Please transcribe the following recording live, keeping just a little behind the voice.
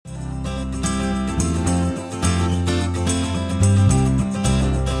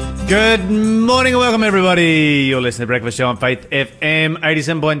Good morning and welcome, everybody. You're listening to Breakfast Show on Faith FM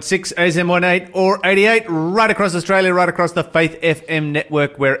 87.6, 87.8 or 88, right across Australia, right across the Faith FM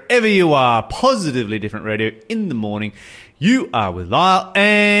network, wherever you are. Positively Different Radio in the morning. You are with Lyle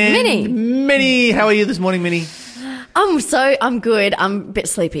and Minnie. Minnie, how are you this morning, Minnie? I'm good. I'm a bit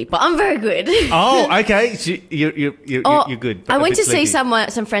sleepy, but I'm very good. Oh, okay. So you're good. I went to see some.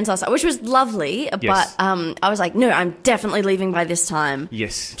 some friends last night, which was lovely. Yes. But I was like, no, I'm definitely leaving by this time.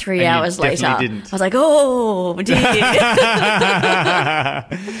 Yes. 3 hours and you later, definitely didn't. I was like, oh, dear.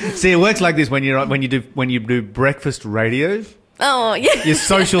 See, it works like this when you do breakfast radio. Oh, yeah. Your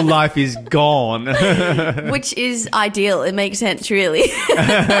social life is gone. Which is ideal. It makes sense, really.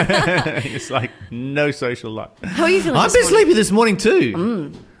 It's like no social life. How are you feeling? I'm a this bit morning? sleepy this morning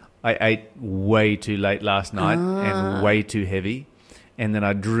too. I ate way too late last night and way too heavy. And then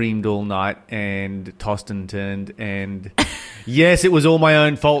I dreamed all night and tossed and turned. And yes, it was all my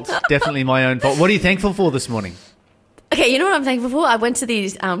own fault. Definitely my own fault. What are you thankful for this morning? Okay, you know what I'm thankful for? I went to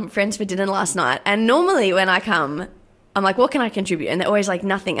these friends for dinner last night, and normally when I come, I'm like, what can I contribute? And they're always like,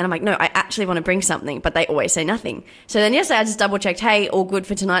 nothing. And I'm like, no, I actually want to bring something, but they always say nothing. So then yesterday I just double checked, hey, all good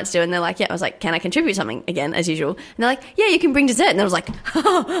for tonight's do? And they're like, yeah. I was like, can I contribute something? Again, as usual. And they're like, yeah, you can bring dessert. And I was like,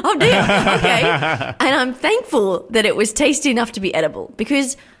 oh dear, okay. And I'm thankful that it was tasty enough to be edible,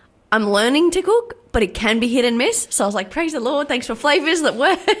 because I'm learning to cook, but it can be hit and miss. So I was like, praise the Lord, thanks for flavours that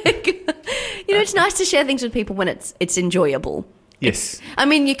work. You know, it's nice to share things with people when it's enjoyable. Yes. I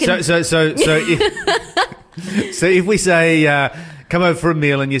mean, you can... So if we say, come over for a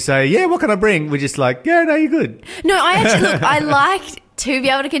meal and you say, yeah, what can I bring? We're just like, yeah, no, you're good. No, I liked to be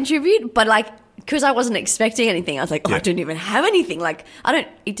able to contribute, but because I wasn't expecting anything, I was like, I don't even have anything. Like, I don't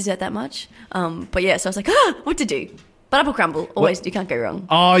eat dessert that much. But yeah, so I was like, what to do? But apple crumble, always, you can't go wrong.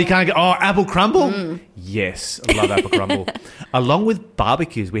 Oh, you can't go, apple crumble? Yes, I love apple crumble. Along with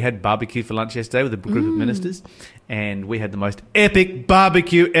barbecues. We had barbecue for lunch yesterday with a group of ministers, and we had the most epic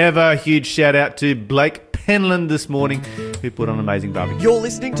barbecue ever. Huge shout out to Blake Penland this morning, who put on an amazing barbecue. You're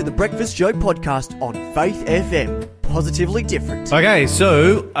listening to the Breakfast Show podcast on Faith FM. Positively different. Okay,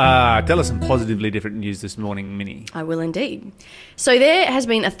 so tell us some positively different news this morning, Minnie. I will indeed. So there has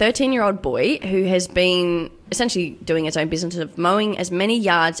been a 13-year-old boy who has been essentially doing his own business of mowing as many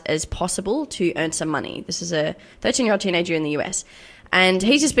yards as possible to earn some money. This is a 13-year-old teenager in the US. And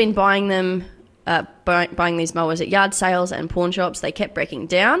he's just been buying these mowers at yard sales and pawn shops. They kept breaking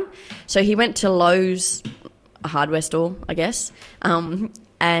down. So he went to Lowe's, a hardware store, I guess,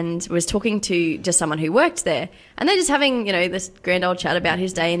 and was talking to just someone who worked there. And they're just having, this grand old chat about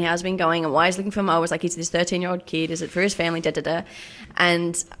his day and how it's been going and why he's looking for mowers. Like, he's this 13-year-old kid. Is it for his family? Da-da-da.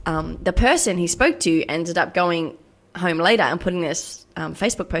 And the person he spoke to ended up going home later and putting this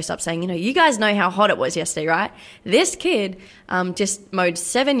Facebook post up saying, you guys know how hot it was yesterday, right? This kid just mowed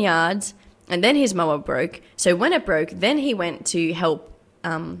 7 yards and then his mower broke. So when it broke, then he went to help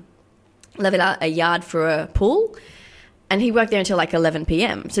level out a yard for a pool. And he worked there until like 11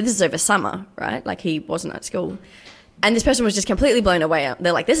 p.m. So this is over summer, right? Like, he wasn't at school. And this person was just completely blown away.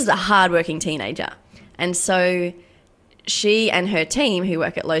 They're like, this is a hardworking teenager. And so she and her team who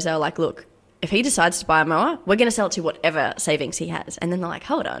work at Lowe's, they were like, look, if he decides to buy a mower, we're going to sell it to whatever savings he has. And then they're like,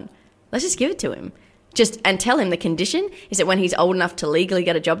 hold on, let's just give it to him. And tell him the condition is that when he's old enough to legally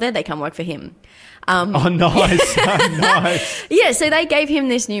get a job there, they come work for him. Nice. Nice. Yeah, so they gave him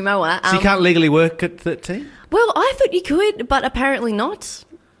this new mower. So you can't legally work at 13? Well, I thought you could, but apparently not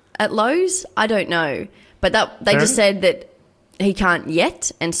at Lowe's. I don't know. But they just said that he can't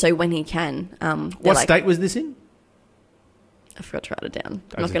yet, and so when he can... what state was this in? I forgot to write it down.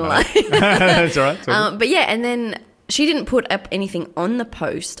 I'm not going to lie. That's all right. But yeah, and then she didn't put up anything on the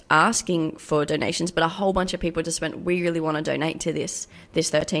post asking for donations, but a whole bunch of people just went, we really want to donate to this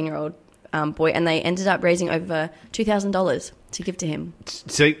 13-year-old boy, and they ended up raising over $2,000 to give to him.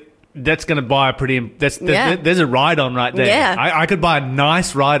 So that's going to buy a pretty... There's a ride-on right there. Yeah. I could buy a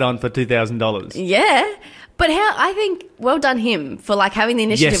nice ride-on for $2,000. Yeah. But I think, well done him for having the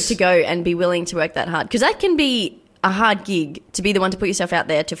initiative to go and be willing to work that hard. Because that can be a hard gig, to be the one to put yourself out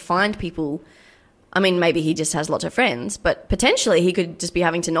there, to find people. I mean, maybe he just has lots of friends, but potentially he could just be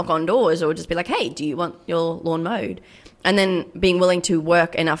having to knock on doors or just be like, hey, do you want your lawn mowed? And then being willing to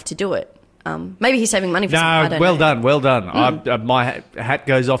work enough to do it. Maybe he's saving money for something. I don't know. Well done. My hat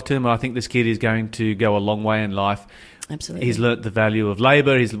goes off to him. I think this kid is going to go a long way in life. Absolutely. He's learnt the value of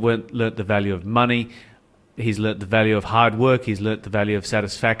labour. He's learnt the value of money. He's learnt the value of hard work. He's learnt the value of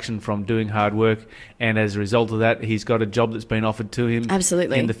satisfaction from doing hard work. And as a result of that, he's got a job that's been offered to him.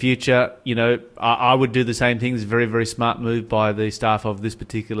 Absolutely. In the future. You know, I would do the same thing. It's a very, very smart move by the staff of this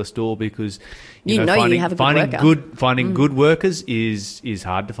particular store because, you have a good worker. Finding good workers is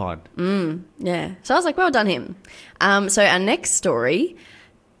hard to find. Yeah. So I was like, well done him. So our next story,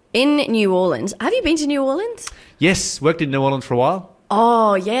 in New Orleans. Have you been to New Orleans? Yes, worked in New Orleans for a while.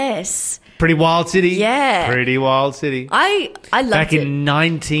 Oh, yes. Pretty wild city. Yeah. Pretty wild city. I loved it. Back in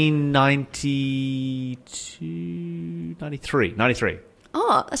 1992, 93.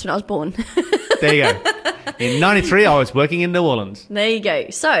 Oh, that's when I was born. There you go. In 93, I was working in New Orleans. There you go.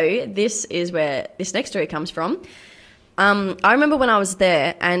 So this is where this next story comes from. I remember when I was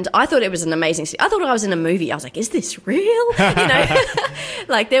there and I thought it was an amazing city. I thought I was in a movie. I was like, is this real? You know,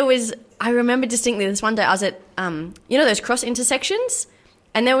 like I remember distinctly this one day I was at, those cross intersections?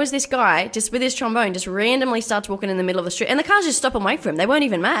 And there was this guy just with his trombone just randomly starts walking in the middle of the street and the cars just stop and wait for him. They weren't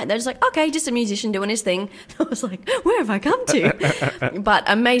even mad. They're just like, okay, just a musician doing his thing. I was like, where have I come to? But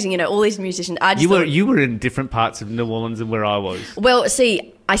amazing, all these musicians. You were in different parts of New Orleans than where I was. Well,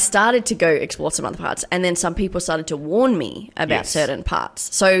 see, I started to go explore some other parts and then some people started to warn me about certain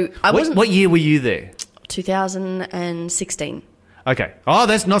parts. So I wasn't... What year were you there? 2016. Okay. Oh,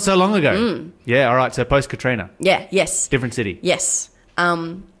 that's not so long ago. Yeah, all right. So post-Katrina. Yeah, yes. Different city. Yes.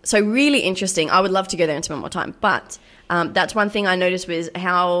 So really interesting. I would love to go there and spend more time. But that's one thing I noticed was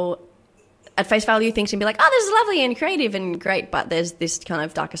how at face value things can be like, oh, this is lovely and creative and great, but there's this kind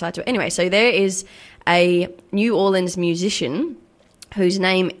of darker side to it. Anyway, so there is a New Orleans musician whose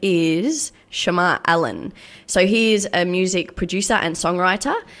name is Shamar Allen. So he is a music producer and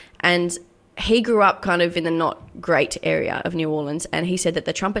songwriter, and he grew up kind of in the not great area of New Orleans, and he said that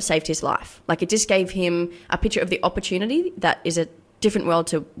the trumpet saved his life. Like, it just gave him a picture of the opportunity that is a different world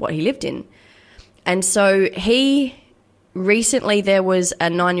to what he lived in. And so recently there was a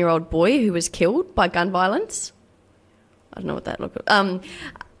 9-year-old boy who was killed by gun violence. I don't know what that looked like.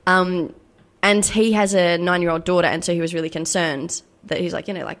 And he has a 9-year-old daughter, and so he was really concerned that he's like,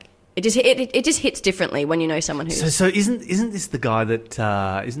 it just hits differently when you know someone who's... So isn't this the guy that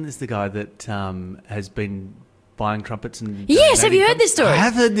has been buying trumpets and... Yes, have you heard this story? I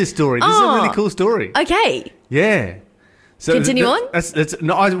have heard this story. This is a really cool story. Okay. Yeah. So continue on.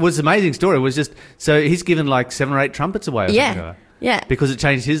 It was an amazing story. It was just, so he's given like 7 or 8 trumpets away or something like that. Yeah. Because it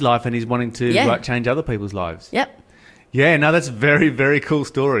changed his life and he's wanting to change other people's lives. Yep. Yeah, no, that's a very, very cool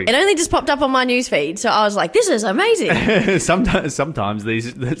story. It only just popped up on my news feed, so I was like, this is amazing. sometimes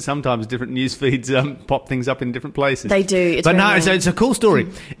different news feeds pop things up in different places. They do. It's a cool story.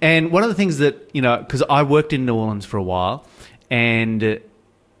 And one of the things that, because I worked in New Orleans for a while and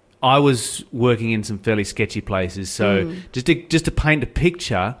I was working in some fairly sketchy places. So just to paint a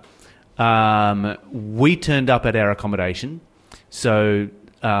picture, we turned up at our accommodation. So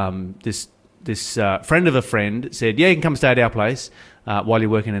this friend of a friend said, yeah, you can come stay at our place while you're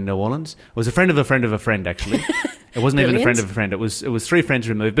working in New Orleans. It was a friend of a friend of a friend, actually. It wasn't even a friend of a friend. It was 3 friends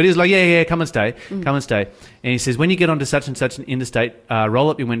removed. But he was like, yeah, come and stay. Come and stay. And he says, when you get onto such and such an interstate, roll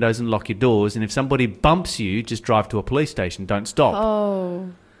up your windows and lock your doors. And if somebody bumps you, just drive to a police station. Don't stop. Oh.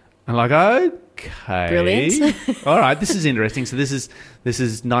 I'm like, okay. Brilliant. All right, this is interesting. So this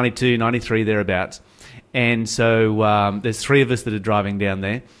is 92, 93, thereabouts. And so there's 3 of us that are driving down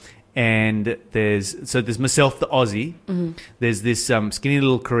there. And there's myself, the Aussie. Mm-hmm. There's this skinny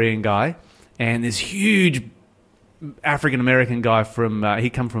little Korean guy. And this huge African-American guy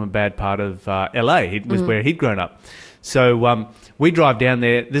he'd come from a bad part of LA. It was where he'd grown up. So we drive down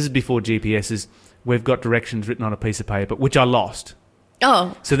there. This is before GPSs. We've got directions written on a piece of paper, which I lost.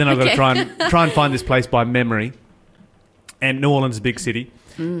 Oh. So then I've got to try and find this place by memory. And New Orleans is a big city.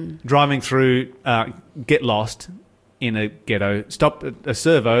 Driving through, get lost in a ghetto, stop at a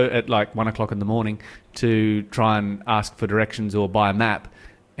servo at like 1 o'clock in the morning to try and ask for directions or buy a map.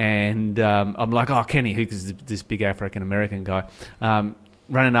 And I'm like, oh, Kenny, who's this big African-American guy, run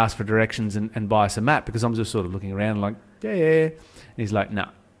and ask for directions and buy us a map, because I'm just sort of looking around like, yeah. And he's like, no,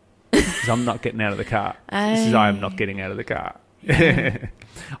 I'm not getting out of the car. I am not getting out of the car.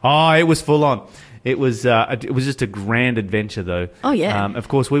 Oh, it was full on. It was just a grand adventure, though. Oh, yeah. Of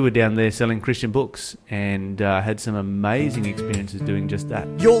course, we were down there selling Christian books and had some amazing experiences doing just that.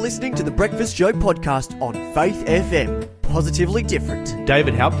 You're listening to The Breakfast Show podcast on Faith FM. Positively different.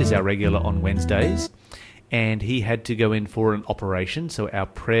 David Haupt is our regular on Wednesdays, and he had to go in for an operation, so our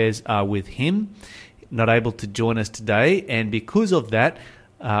prayers are with him. Not able to join us today, and because of that,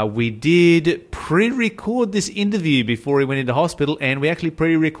 we did pre-record this interview before he went into hospital, and we actually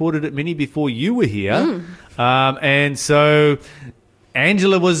pre-recorded it, Minnie, before you were here. And so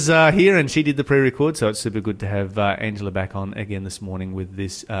Angela was here and she did the pre-record, so it's super good to have Angela back on again this morning with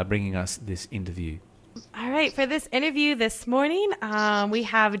this, bringing us this interview. All right, for this interview this morning, we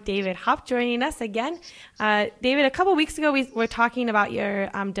have David Hupp joining us again. David, a couple weeks ago, we were talking about your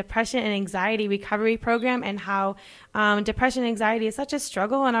depression and anxiety recovery program and how depression and anxiety is such a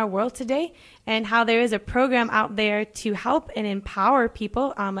struggle in our world today, and how there is a program out there to help and empower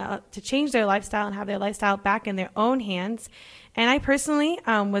people to change their lifestyle and have their lifestyle back in their own hands. And I personally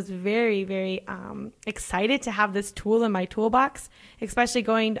was very, very excited to have this tool in my toolbox, especially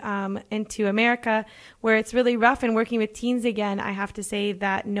going into America where it's really rough and working with teens again. I have to say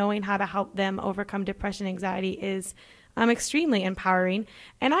that knowing how to help them overcome depression and anxiety is extremely empowering.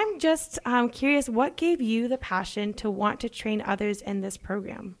 And I'm just curious, what gave you the passion to want to train others in this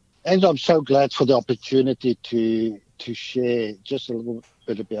program? And I'm so glad for the opportunity to share just a little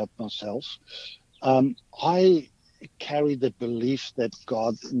bit about myself. I carry the belief that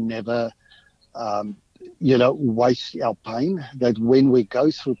God never, wastes our pain, that when we go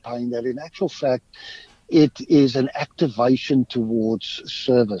through pain, that in actual fact, it is an activation towards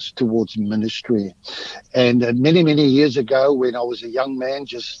service, towards ministry. And many, many years ago, when I was a young man,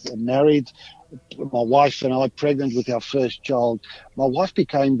 just married, my wife and I pregnant with our first child, my wife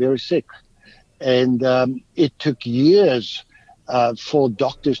became very sick. And it took years for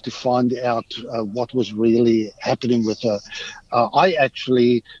doctors to find out what was really happening with her. I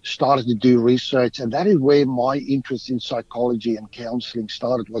actually started to do research, and that is where my interest in psychology and counseling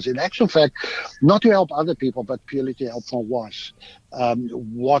started, was in actual fact not to help other people, but purely to help my wife.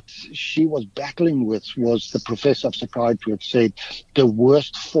 What she was battling with was, the professor of psychiatry had said, the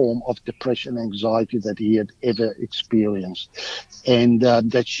worst form of depression and anxiety that he had ever experienced, and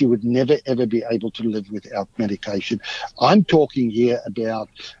that she would never, ever be able to live without medication. I'm talking here about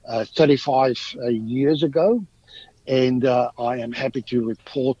 35 years ago. And I am happy to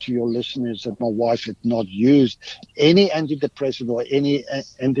report to your listeners that my wife had not used any antidepressant or any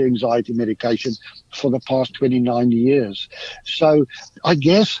anti-anxiety medication for the past 29 years. So I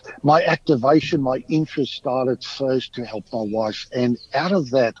guess my activation, my interest started first to help my wife. And out of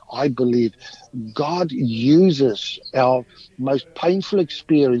that, I believe God uses our most painful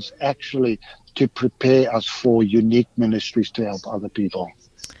experience actually to prepare us for unique ministries to help other people.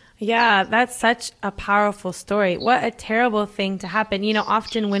 Yeah, that's such a powerful story. What a terrible thing to happen. You know,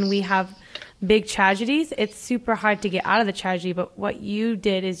 often when we have big tragedies, it's super hard to get out of the tragedy. But what you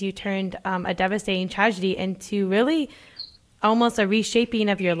did is you turned a devastating tragedy into really almost a reshaping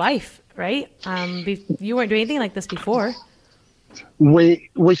of your life, right? You weren't doing anything like this before. We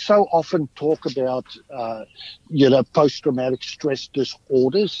so often talk about, post-traumatic stress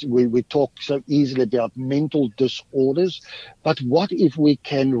disorders. We talk so easily about mental disorders. But what if we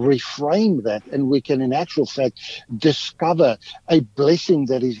can reframe that and we can, in actual fact, discover a blessing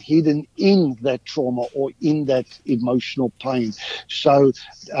that is hidden in that trauma or in that emotional pain? So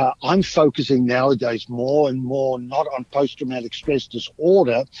I'm focusing nowadays more and more not on post-traumatic stress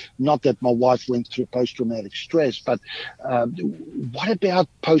disorder, not that my wife went through post-traumatic stress, but what about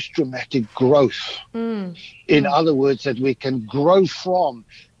post-traumatic growth? In other words, that we can grow from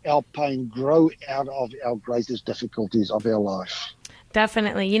our pain, grow out of our greatest difficulties of our life.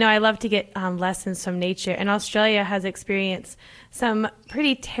 Definitely. You know, I love to get lessons from nature, and Australia has experienced some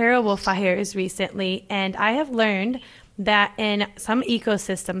pretty terrible fires recently, and I have learned that in some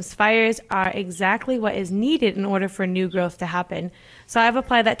ecosystems, fires are exactly what is needed in order for new growth to happen. So I've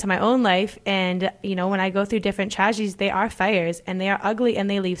applied that to my own life, and, you know, when I go through different tragedies, they are fires, and they are ugly, and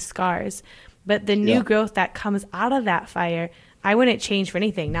they leave scars. But the new growth that comes out of that fire, I wouldn't change for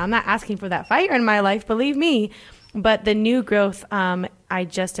anything. Now, I'm not asking for that fire in my life, believe me, but the new growth, I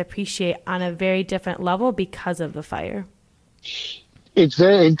just appreciate on a very different level because of the fire. It's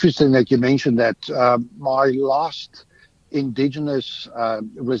very interesting that you mentioned that. My last Indigenous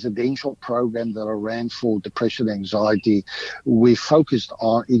residential program that I ran for depression and anxiety, we focused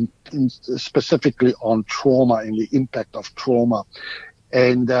on specifically on trauma and the impact of trauma.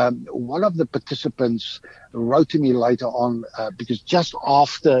 And one of the participants wrote to me later on, because just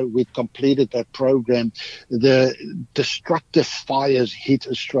after we'd completed that program, the destructive fires hit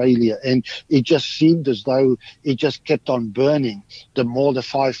Australia, and it just seemed as though it just kept on burning. The more the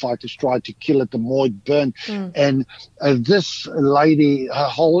firefighters tried to kill it, the more it burned. And this lady, her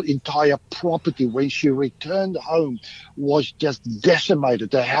whole entire property, when she returned home, was just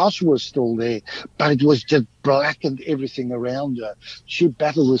decimated. The house was still there, but it was just blackened everything around her. She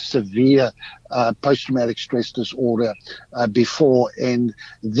battled with severe post-traumatic stress disorder before, and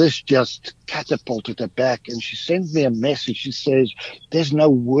this just catapulted her back. And she sent me a message. She says, there's no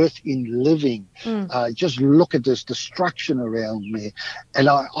worth in living. Just look at this destruction around me. And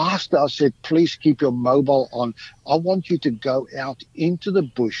I asked her, I said, please keep your mobile on. I want you to go out into the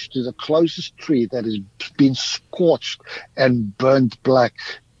bush to the closest tree that has been scorched and burnt black.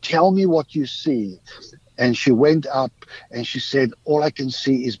 Tell me what you see. And she went up and she said, all I can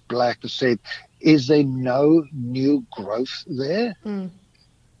see is black. I said, is there no new growth there?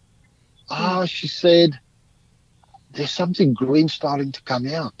 She said, there's something green starting to come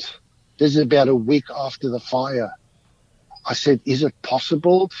out. This is about a week after the fire. I said, is it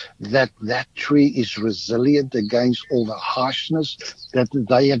possible that that tree is resilient against all the harshness that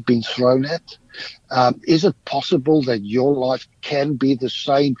they have been thrown at? Is it possible that your life can be the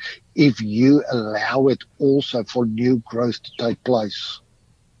same if you allow it also for new growth to take place?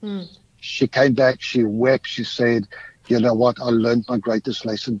 She came back, she wept, she said, you know what, I learned my greatest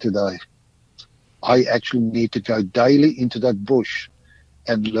lesson today. I actually need to go daily into that bush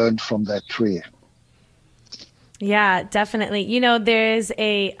and learn from that tree. Yeah, definitely. You know, there's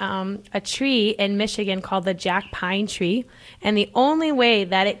a tree in Michigan called the Jack Pine tree, and the only way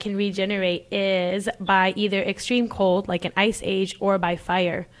that it can regenerate is by either extreme cold, like an ice age, or by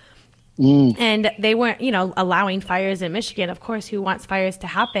fire. And they weren't, allowing fires in Michigan. Of course, who wants fires to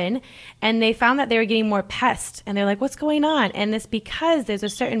happen? And they found that they were getting more pests, and they're like, what's going on? And it's because there's a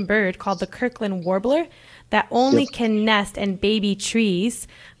certain bird called the Kirkland warbler that only can nest in baby trees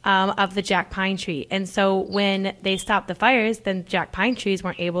of the Jack Pine tree. And so when they stopped the fires, then Jack Pine trees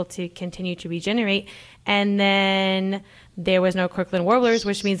weren't able to continue to regenerate. And then there was no Kirkland warblers,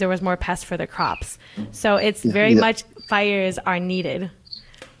 which means there was more pests for the crops. So it's very much fires are needed.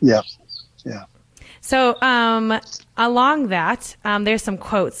 Yeah. So along that, there's some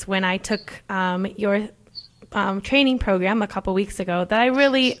quotes when I took your training program a couple weeks ago that I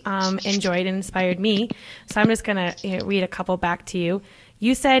really enjoyed and inspired me. So I'm just going to read a couple back to you.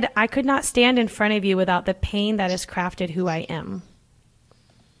 You said, I could not stand in front of you without the pain that has crafted who I am.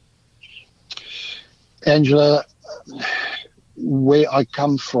 Angela, where I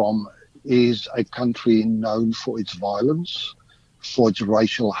come from is a country known for its violence, for its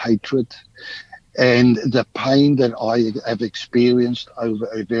racial hatred, and the pain that I have experienced over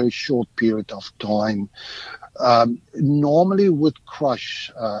a very short period of time normally would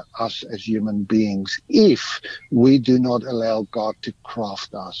crush us as human beings if we do not allow God to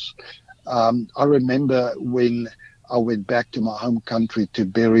craft us. I remember when I went back to my home country to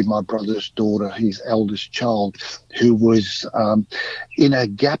bury my brother's daughter, his eldest child, who was in a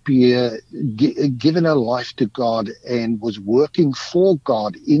gap year, given her life to God and was working for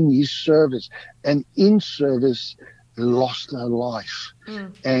God in his service, and in service lost her life.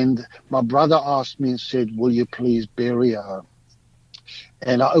 And my brother asked me and said, will you please bury her?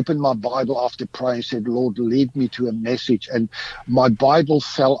 And I opened my Bible after praying and said, Lord, lead me to a message. And my Bible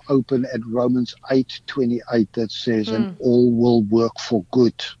fell open at Romans 8:28 that says, and all will work for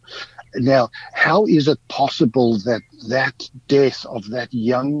good. Now, how is it possible that that death of that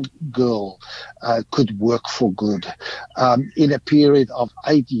young girl could work for good? In a period of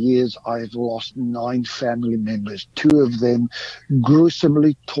 8 years, I have lost 9 family members, 2 of them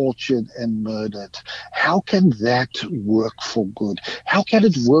gruesomely tortured and murdered. How can that work for good? How can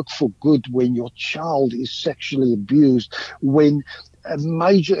it work for good when your child is sexually abused, when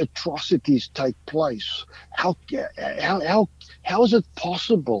major atrocities take place? How is it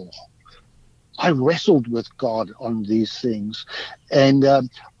possible? I wrestled with God on these things, and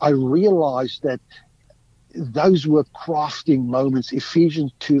I realized that those were crafting moments.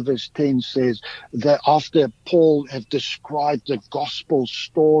 Ephesians 2 verse 10 says that after Paul had described the gospel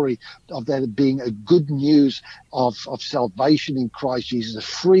story of that being a good news of salvation in Christ Jesus, a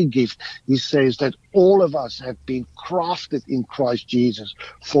free gift, he says that all of us have been crafted in Christ Jesus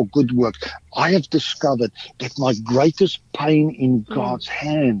for good work. I have discovered that my greatest pain in God's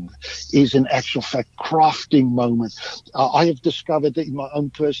hand is in actual fact crafting moments. I have discovered that in my own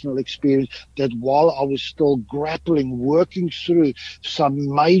personal experience that while I was still grappling, working through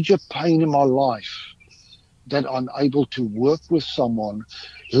some major pain in my life, that I'm able to work with someone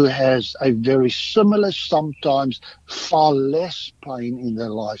who has a very similar, sometimes far less pain in their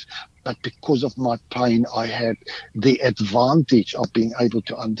life. But because of my pain, I had the advantage of being able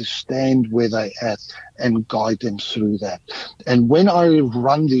to understand where they're at and guide them through that. And when I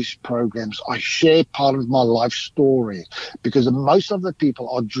run these programs, I share part of my life story, because most of the people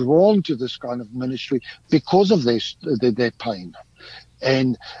are drawn to this kind of ministry because of their pain.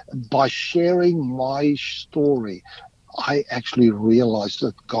 And by sharing my story, I actually realized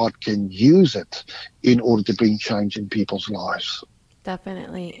that God can use it in order to bring change in people's lives.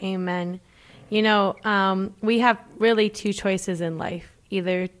 Definitely. Amen. You know, we have really two choices in life,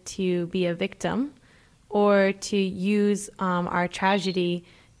 either to be a victim or to use our tragedy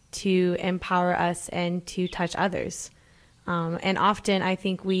to empower us and to touch others. And often I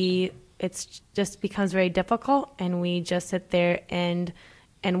think it just becomes very difficult, and we just sit there and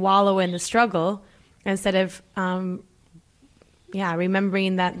wallow in the struggle instead of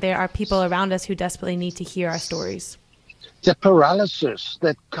remembering that there are people around us who desperately need to hear our stories. The paralysis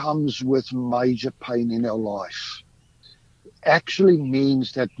that comes with major pain in our life actually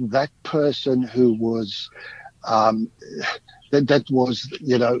means that person who was that was,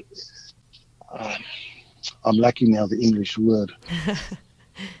 you know, I'm lacking now the English word.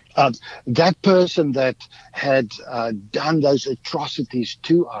 That person that had done those atrocities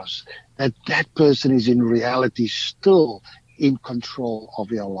to us, that person is in reality still in control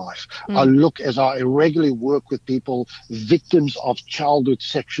of your life. As I regularly work with people, victims of childhood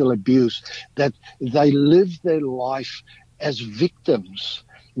sexual abuse, that they live their life as victims,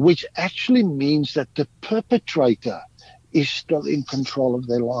 which actually means that the perpetrator is still in control of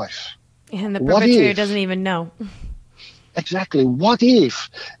their life. And the perpetrator doesn't even know. Exactly. What if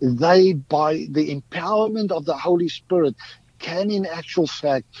they, by the empowerment of the Holy Spirit, can in actual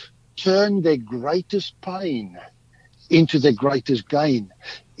fact turn their greatest pain into their greatest gain?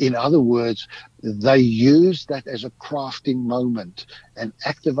 In other words, they use that as a crafting moment and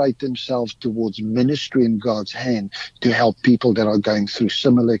activate themselves towards ministry in God's hand to help people that are going through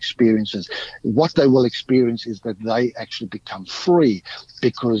similar experiences. What they will experience is that they actually become free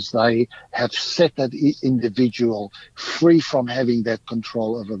because they have set that individual free from having that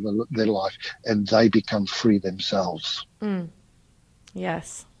control over their life, and they become free themselves.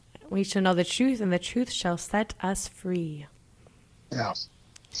 Yes. We shall know the truth, and the truth shall set us free. Yeah.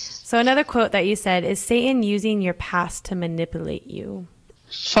 So another quote that you said is Satan using your past to manipulate you.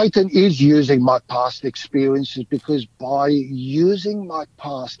 Satan is using my past experiences because by using my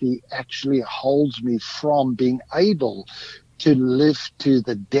past, he actually holds me from being able to live to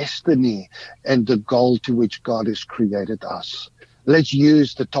the destiny and the goal to which God has created us. Let's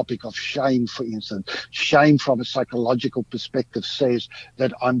use the topic of shame, for instance. Shame from a psychological perspective says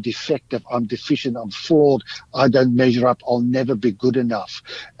that I'm defective, I'm deficient, I'm flawed, I don't measure up, I'll never be good enough.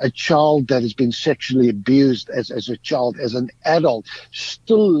 A child that has been sexually abused as a child, as an adult,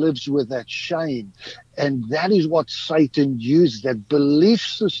 still lives with that shame. And that is what Satan used, that belief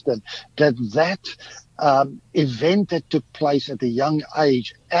system, that event that took place at a young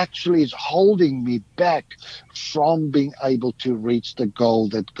age actually is holding me back from being able to reach the goal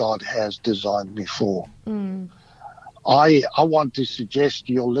that God has designed me for. I want to suggest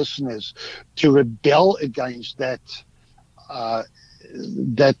to your listeners to rebel against that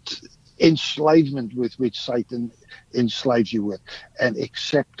enslavement with which Satan enslaves you with, and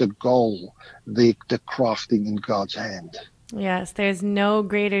accept the goal, the crafting in God's hand. Yes, there's no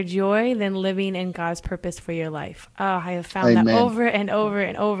greater joy than living in God's purpose for your life. Oh, I have found that over and over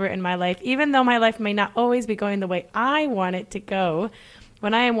and over in my life. Even though my life may not always be going the way I want it to go,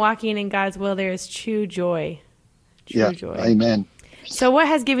 when I am walking in God's will, there is true joy. True joy. Amen. So what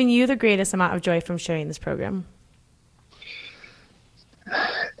has given you the greatest amount of joy from sharing this program?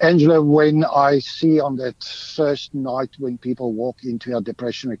 Angela, when I see on that first night when people walk into our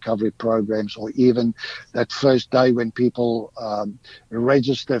depression recovery programs, or even that first day when people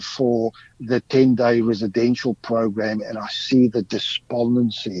register for the 10-day residential program, and I see the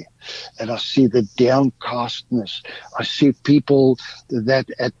despondency and I see the downcastness, I see people that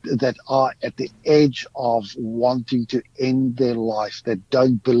are at the edge of wanting to end their life, that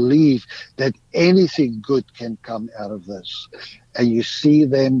don't believe that anything good can come out of this. And you see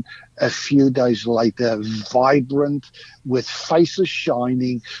them a few days later, vibrant, with faces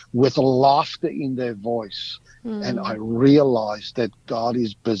shining, with laughter in their voice. And I realize that God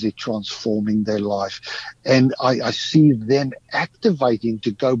is busy transforming their life. And I see them activating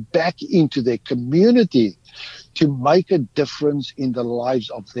to go back into their community to make a difference in the lives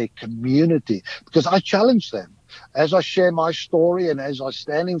of their community. Because I challenge them. As I share my story and as I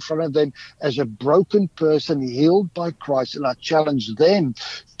stand in front of them as a broken person healed by Christ, and I challenge them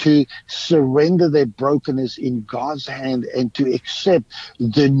to surrender their brokenness in God's hand and to accept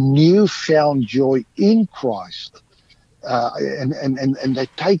the newfound joy in Christ. And they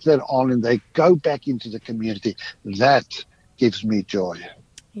take that on and they go back into the community. That gives me joy.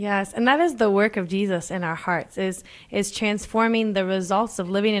 Yes, and that is the work of Jesus in our hearts, is transforming the results of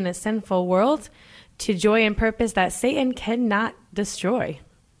living in a sinful world to joy and purpose that Satan cannot destroy.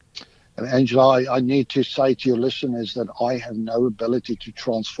 And Angela, I need to say to your listeners that I have no ability to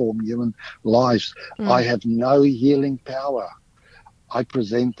transform human lives. I have no healing power. I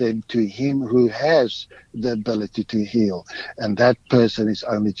present them to him who has the ability to heal. And that person is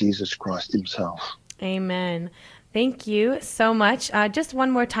only Jesus Christ himself. Amen. Thank you so much. Just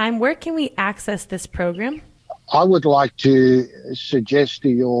one more time, where can we access this program? I would like to suggest to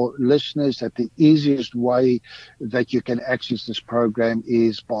your listeners that the easiest way that you can access this program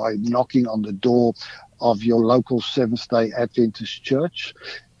is by knocking on the door of your local Seventh-day Adventist church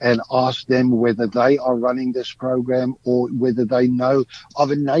and ask them whether they are running this program or whether they know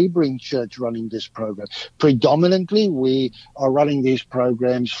of a neighboring church running this program. Predominantly, we are running these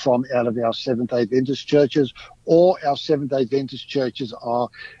programs from out of our Seventh-day Adventist churches, or our Seventh-day Adventist churches are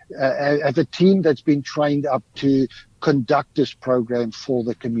have a team that's been trained up to conduct this program for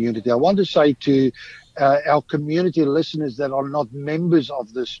the community. I want to say to our community listeners that are not members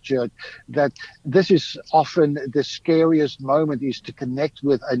of this church that this is often the scariest moment, is to connect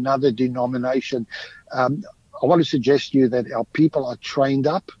with another denomination. I want to suggest to you that our people are trained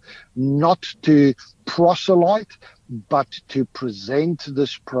up not to proselyte, but to present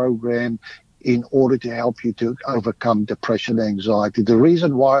this program in order to help you to overcome depression and anxiety. The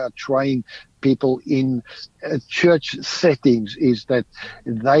reason why I train people in church settings is that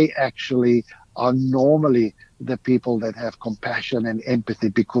they actually are normally the people that have compassion and empathy,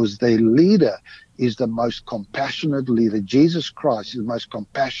 because their leader is the most compassionate leader. Jesus Christ is the most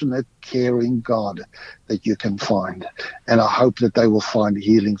compassionate, caring God that you can find. And I hope that they will find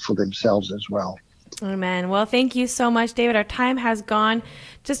healing for themselves as well. Amen. Well, thank you so much, David. Our time has gone.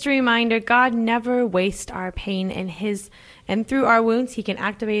 Just a reminder, God never wastes our pain, and through our wounds, he can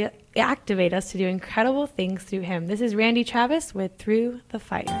activate us to do incredible things through him. This is Randy Travis with Through the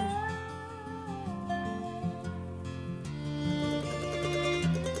Fire.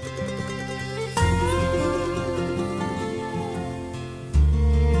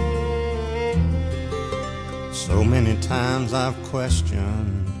 So many times I've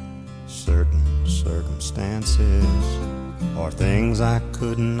questioned certain circumstances or things I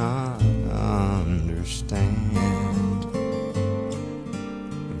could not understand.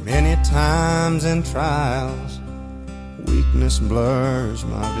 Many times in trials, weakness blurs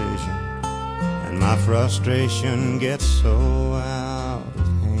my vision, and my frustration gets so out of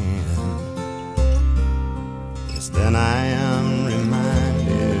hand. Yes, then I am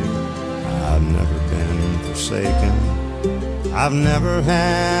reminded I've never been forsaken. I've never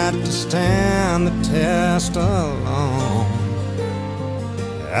had to stand the test alone.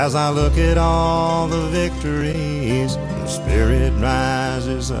 As I look at all the victories, the Spirit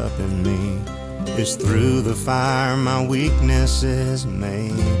rises up in me. It's through the fire my weakness is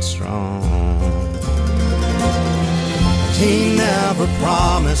made strong. He never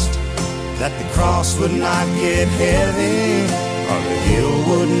promised that the cross would not get heavy, or the hill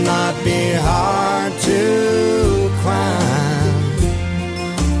would not be hard to climb.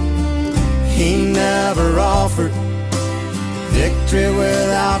 He never offered victory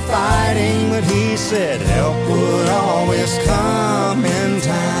without fighting, but he said help would always come in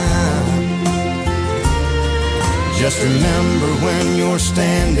time. Just remember when you're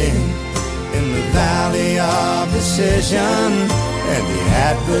standing in the valley of decision and the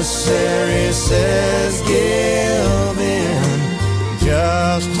adversary says give in,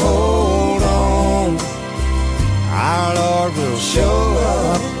 just hold on. Our Lord will show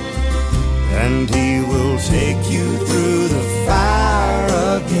up, and he will take you through the fire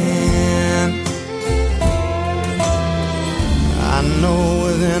again. I know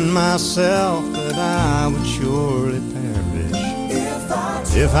within myself that I would surely perish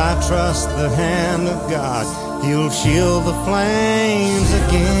if I trust the hand of God. He'll shield the flames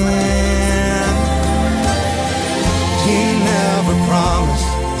again. He never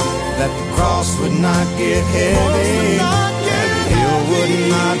promised that the cross would not get heavy, would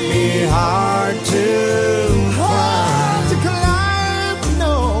not be hard to climb.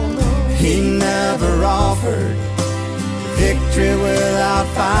 No. He never offered victory without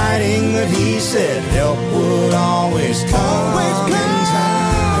fighting, but he said help would always come in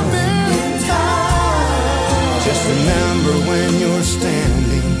time. Just remember when you're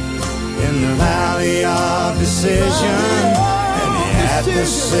standing in the valley of decision and the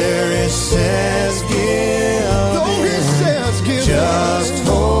adversary says give in, just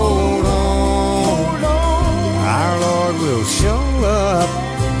hold on. Our Lord will show up,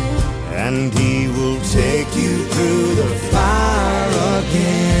 and he will take you through the fire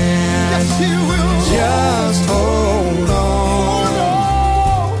again. Yes, he will. Just hold on.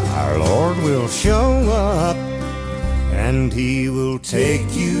 Our Lord will show up, and he will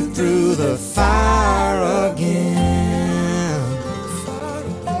take you through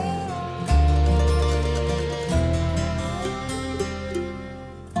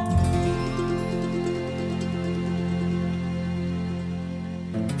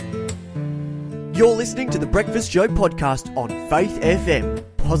You're listening to the Breakfast Show podcast on Faith FM.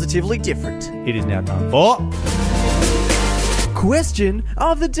 Positively different. It is now time for Question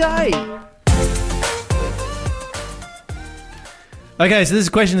of the day. Okay, so this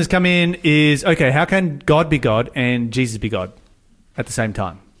question that's come in is, okay, how can God be God and Jesus be God at the same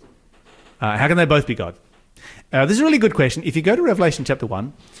time? How can they both be God? This is a really good question. If you go to Revelation chapter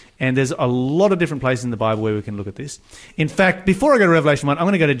 1, and there's a lot of different places in the Bible where we can look at this. In fact, before I go to Revelation 1, I'm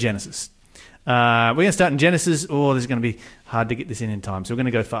going to go to Genesis. We're going to start in Genesis. Oh, this is going to be hard to get this in time, so we're going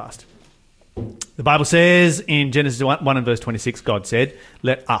to go fast. The Bible says in Genesis 1 and verse 26, God said,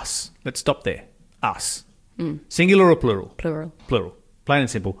 let us. Let's stop there. Us. Singular or plural? Plural. Plural. Plain and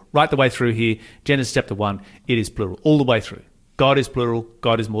simple. Right the way through here, Genesis chapter 1, it is plural. All the way through. God is plural.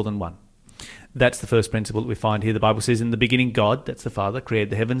 God is more than one. That's the first principle that we find here. The Bible says, in the beginning, God, that's the Father, created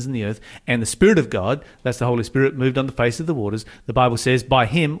the heavens and the earth, and the Spirit of God, that's the Holy Spirit, moved on the face of the waters. The Bible says, by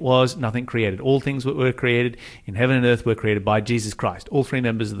him was nothing created. All things that were created in heaven and earth were created by Jesus Christ. All three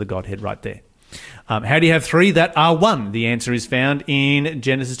members of the Godhead right there. How do you have three that are one? The answer is found in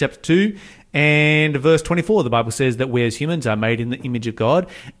Genesis chapter 2 and verse 24. The Bible says that we as humans are made in the image of God,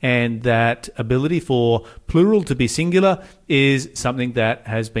 and that ability for plural to be singular is something that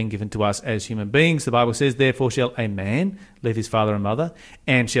has been given to us as human beings. The Bible says, therefore shall a man leave his father and mother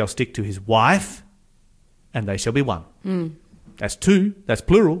and shall stick to his wife, and they shall be one. That's two, that's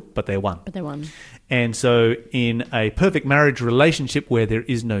plural, but they're one. But they're one. And so in a perfect marriage relationship where there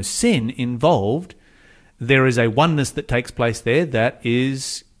is no sin involved, there is a oneness that takes place there that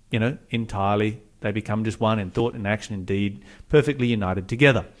is, entirely, they become just one in thought and action, in deed, perfectly united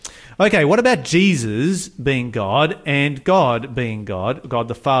together. Okay, what about Jesus being God and God being God? God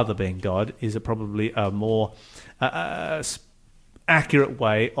the Father being God is probably a more accurate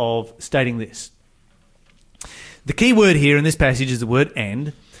way of stating this. The key word here in this passage is the word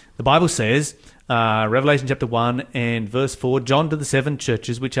and. The Bible says, Revelation chapter 1 and verse 4, John to the 7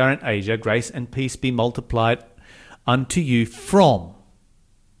 churches which are in Asia, grace and peace be multiplied unto you from.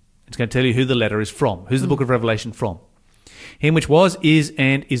 It's going to tell you who the letter is from. Who's the book of Revelation from? Him which was, is,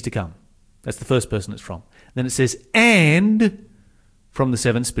 and is to come. That's the first person it's from. Then it says, and from the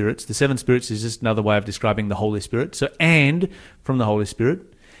 7 spirits. The 7 spirits is just another way of describing the Holy Spirit. So, and from the Holy Spirit.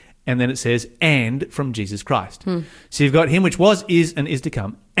 And then it says, and from Jesus Christ. So you've got him which was, is, and is to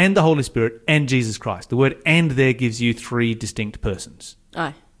come, and the Holy Spirit, and Jesus Christ. The word and there gives you 3 distinct persons.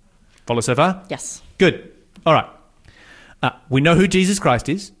 Aye. Follow so far? Yes. Good. All right. We know who Jesus Christ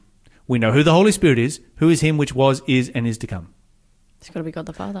is. We know who the Holy Spirit is. Who is him which was, is, and is to come? It's got to be God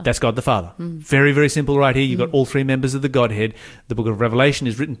the Father. That's God the Father. Very, very simple right here. You've got all 3 members of the Godhead. The book of Revelation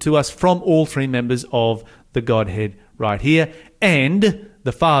is written to us from all 3 members of the Godhead right here. And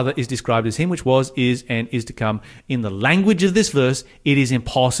the Father is described as him which was, is, and is to come. In the language of this verse, it is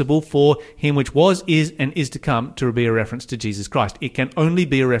impossible for him which was, is, and is to come to be a reference to Jesus Christ. It can only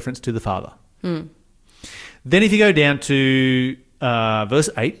be a reference to the Father. Then if you go down to verse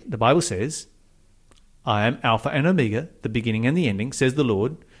 8, the Bible says, I am Alpha and Omega, the beginning and the ending, says the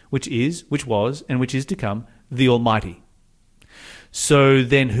Lord, which is, which was, and which is to come, the Almighty. So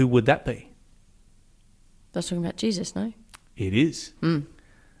then who would that be? That's talking about Jesus, no? It is.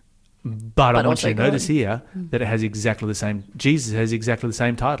 But I want you to notice here that it has exactly the same, Jesus has exactly the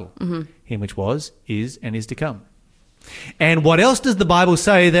same title. Him which was, is, and is to come. And what else does the Bible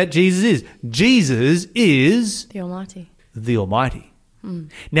say that Jesus is? Jesus is The Almighty. the Almighty.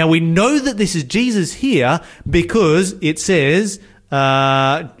 Now we know that this is Jesus here because it says,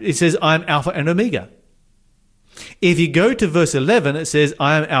 I am Alpha and Omega. If you go to verse 11, it says,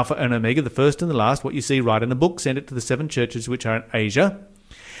 I am Alpha and Omega, the first and the last. What you see, write in a book, send it to the 7 churches which are in Asia.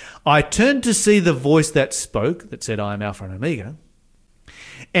 I turned to see the voice that spoke, that said, I am Alpha and Omega,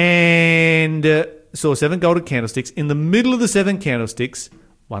 and saw 7 golden candlesticks. In the middle of the 7 candlesticks,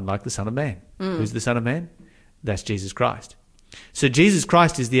 one like the Son of Man. Who's the Son of Man? That's Jesus Christ. So Jesus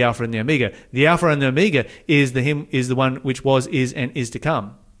Christ is the Alpha and the Omega. The Alpha and the Omega is the one which was, is, and is to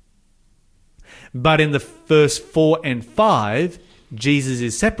come. But in the verse 4 and 5, Jesus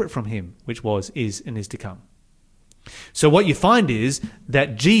is separate from him, which was, is, and is to come. So what you find is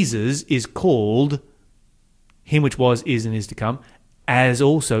that Jesus is called him which was, is, and is to come, as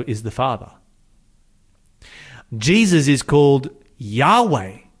also is the Father. Jesus is called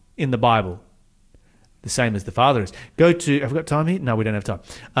Yahweh in the Bible, the same as the Father is. Have we got time here? No, we don't have time.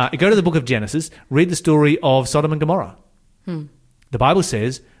 Go to the book of Genesis, read the story of Sodom and Gomorrah. The Bible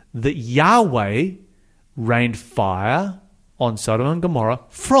says that Yahweh rained fire on Sodom and Gomorrah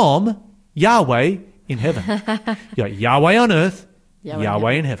from Yahweh in heaven. You got Yahweh on earth,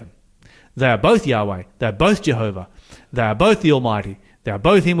 Yahweh in heaven. They are both Yahweh. They are both Jehovah. They are both the Almighty. They are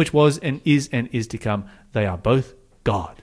both him which was and is to come. They are both God.